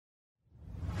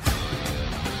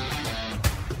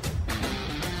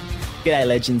G'day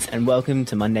legends and welcome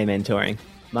to Monday Mentoring.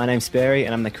 My name's Spurry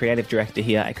and I'm the creative director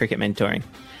here at Cricket Mentoring.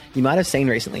 You might have seen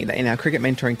recently that in our Cricket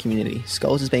Mentoring community,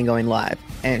 Scholes has been going live,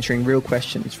 answering real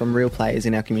questions from real players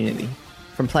in our community.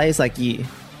 From players like you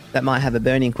that might have a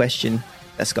burning question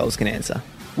that Scholes can answer.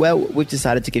 Well, we've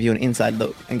decided to give you an inside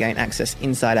look and gain access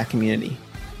inside our community.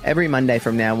 Every Monday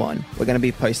from now on, we're going to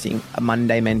be posting a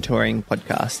Monday Mentoring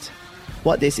podcast.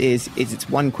 What this is it's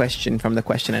one question from the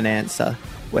question and answer,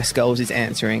 where Scholes is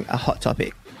answering a hot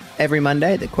topic. Every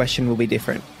Monday, the question will be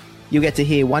different. You'll get to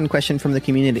hear one question from the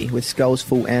community with Scholes'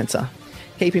 full answer.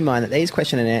 Keep in mind that these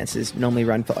question and answers normally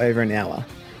run for over an hour.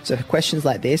 So for questions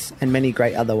like this and many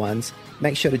great other ones,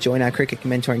 make sure to join our Cricket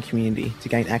Mentoring community to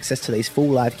gain access to these full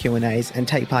live Q&As and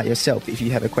take part yourself if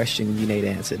you have a question you need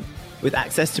answered. With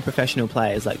access to professional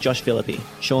players like Josh Philippe,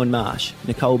 Sean Marsh,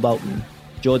 Nicole Bolton,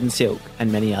 Jordan Silk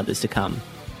and many others to come.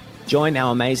 Join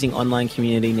our amazing online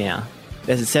community now.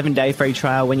 There's a 7-day free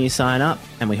trial when you sign up,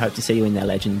 and we hope to see you in there,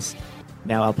 legends.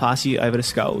 Now I'll pass you over to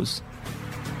Scholes.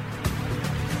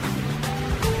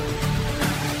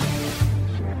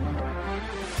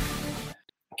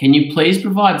 Can you please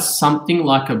provide something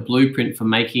like a blueprint for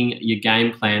making your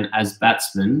game plan as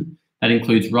batsman that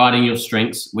includes writing your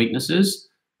strengths, weaknesses,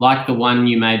 like the one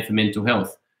you made for mental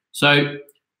health? So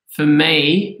for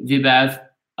me, Vibhav,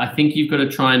 I think you've got to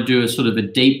try and do a sort of a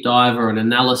deep dive or an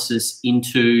analysis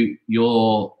into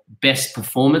your best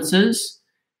performances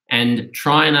and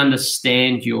try and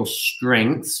understand your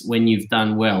strengths when you've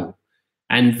done well.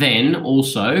 And then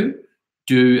also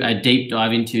do a deep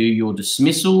dive into your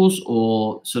dismissals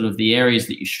or sort of the areas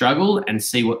that you struggle and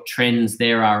see what trends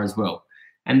there are as well.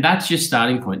 And that's your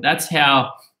starting point. That's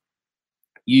how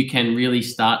you can really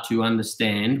start to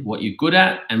understand what you're good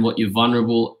at and what you're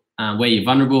vulnerable where you're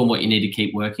vulnerable and what you need to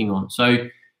keep working on. So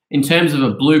in terms of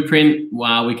a blueprint,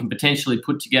 well, we can potentially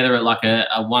put together like a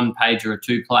 1-page or a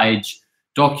 2-page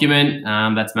document.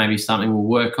 That's maybe something we'll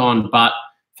work on. But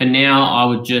for now, I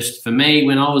would just, for me,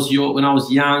 when I was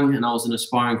young and I was an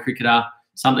aspiring cricketer,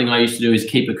 something I used to do is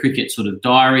keep a cricket sort of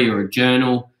diary or a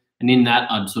journal. And in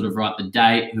that, I'd sort of write the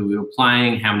date, who we were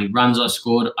playing, how many runs I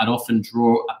scored. I'd often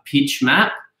draw a pitch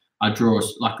map. I'd draw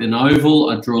like an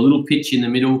oval. I'd draw a little pitch in the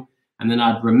middle. And then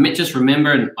I'd just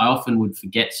remember, and I often would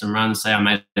forget some runs. Say I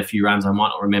made a few runs, I might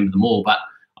not remember them all, but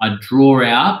I'd draw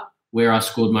out where I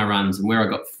scored my runs and where I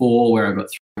got 4, where I got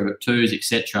 3, where I got 2s,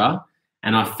 etc.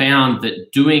 And I found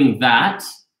that doing that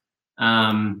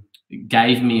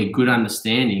gave me a good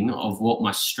understanding of what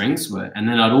my strengths were. And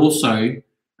then I'd also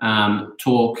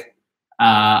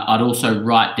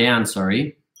write down,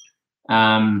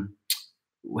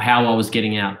 how I was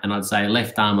getting out, and I'd say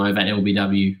left arm over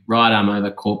LBW, right arm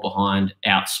over caught behind,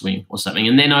 out swing or something.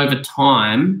 And then over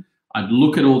time, I'd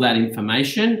look at all that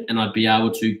information and I'd be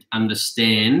able to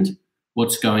understand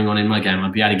what's going on in my game.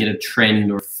 I'd be able to get a trend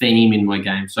or a theme in my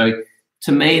game. So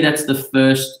to me, that's the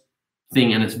first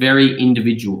thing, and it's very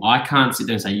individual. I can't sit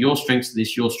there and say your strengths are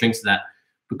this, your strengths are that,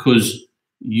 because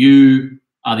you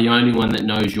are the only one that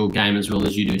knows your game as well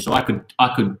as you do. So I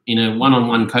could in a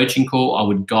one-on-one coaching call, I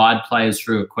would guide players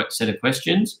through a set of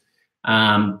questions.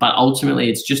 But ultimately,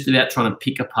 it's just about trying to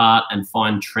pick apart and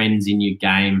find trends in your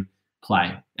game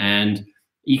play. And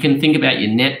you can think about your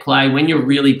net play. When you're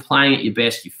really playing at your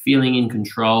best, you're feeling in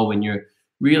control, when you're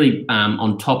really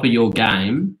on top of your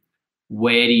game,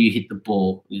 where do you hit the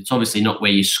ball? It's obviously not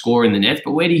where you score in the net,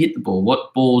 but where do you hit the ball?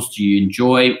 What balls do you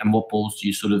enjoy and what balls do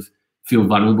you sort of feel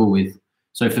vulnerable with?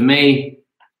 So for me,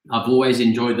 I've always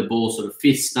enjoyed the ball sort of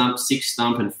 5th stump, 6th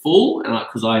stump and full, and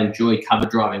because I enjoy cover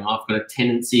driving. I've got a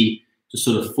tendency to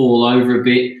sort of fall over a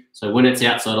bit. So when it's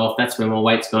outside off, that's where my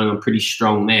weight's going. I'm pretty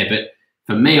strong there. But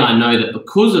for me, I know that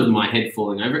because of my head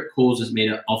falling over, it causes me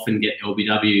to often get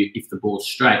LBW if the ball's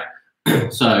straight.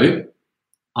 So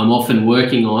I'm often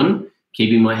working on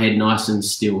keeping my head nice and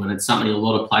still, and it's something a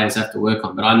lot of players have to work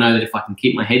on. But I know that if I can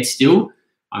keep my head still,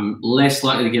 I'm less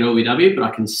likely to get LBW, but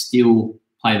I can still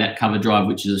play that cover drive,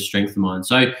 which is a strength of mine.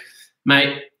 So,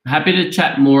 mate, happy to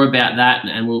chat more about that.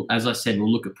 And we'll, as I said,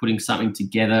 we'll look at putting something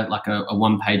together, like a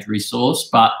 1-page resource.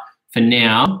 But for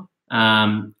now,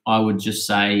 I would just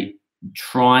say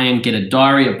try and get a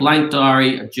diary, a blank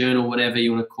diary, a journal, whatever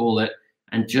you want to call it,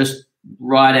 and just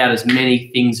write out as many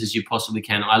things as you possibly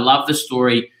can. I love the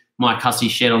story Mike Hussey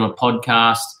shared on a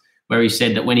podcast where he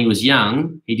said that when he was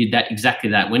young, he did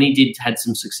exactly that. When he had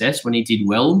some success, when he did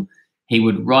well, he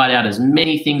would write out as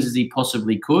many things as he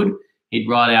possibly could. He'd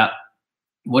write out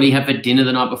what he had for dinner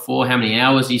the night before, how many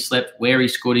hours he slept, where he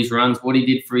scored his runs, what he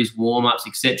did for his warm-ups,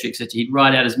 etc., etc. He'd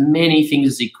write out as many things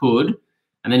as he could,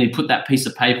 and then he'd put that piece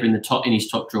of paper in his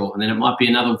top drawer. And then it might be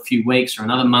another few weeks or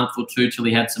another month or two till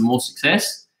he had some more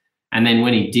success. And then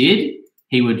when he did,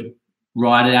 he would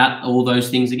write out all those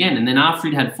things again. And then after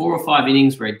he'd had 4 or 5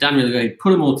 innings where he'd done really good, he'd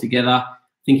put them all together.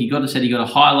 I think he got a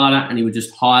highlighter, and he would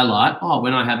just highlight,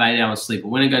 when I have 8 hours sleep,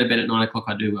 or when I go to bed at 9 o'clock,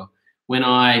 I do well. When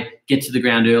I get to the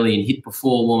ground early and hit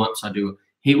before warm-ups, I do well.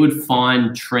 He would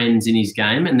find trends in his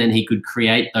game, and then he could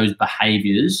create those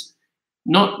behaviours.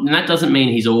 And that doesn't mean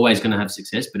he's always going to have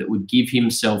success, but it would give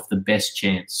himself the best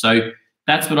chance. So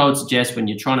that's what I would suggest when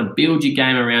you're trying to build your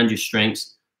game around your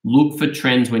strengths. Look for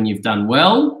trends when you've done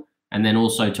well, and then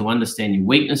also to understand your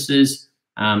weaknesses,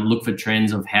 look for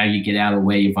trends of how you get out of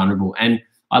where you're vulnerable. And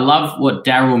I love what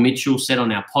Daryl Mitchell said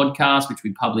on our podcast, which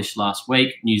we published last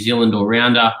week, New Zealand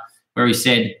All-Rounder, where he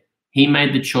said he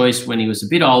made the choice when he was a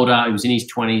bit older, he was in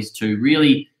his 20s, to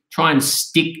really try and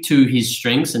stick to his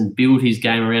strengths and build his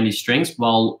game around his strengths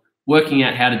while working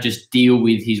out how to just deal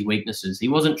with his weaknesses. He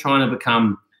wasn't trying to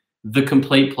become the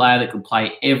complete player that could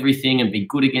play everything and be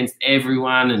good against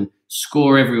everyone and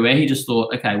score everywhere. He just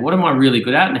thought, okay, what am I really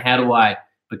good at, and how do I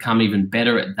become even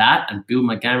better at that and build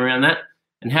my game around that?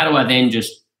 And how do I then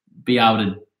just be able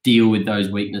to deal with those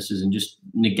weaknesses and just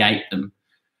negate them?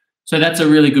 So that's a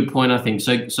really good point, I think.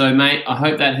 So mate, I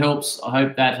hope that helps. I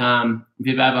hope that,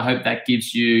 Viv, I hope that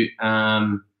gives you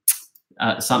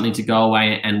something to go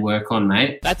away and work on,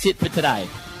 mate. That's it for today.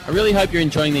 I really hope you're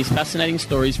enjoying these fascinating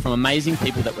stories from amazing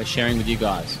people that we're sharing with you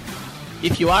guys.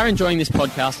 If you are enjoying this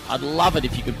podcast, I'd love it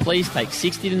if you could please take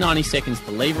 60 to 90 seconds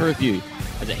to leave a review,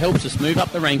 as it helps us move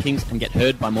up the rankings and get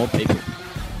heard by more people.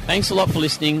 Thanks a lot for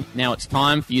listening. Now it's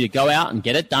time for you to go out and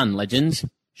get it done, legends.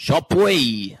 Shop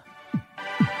we.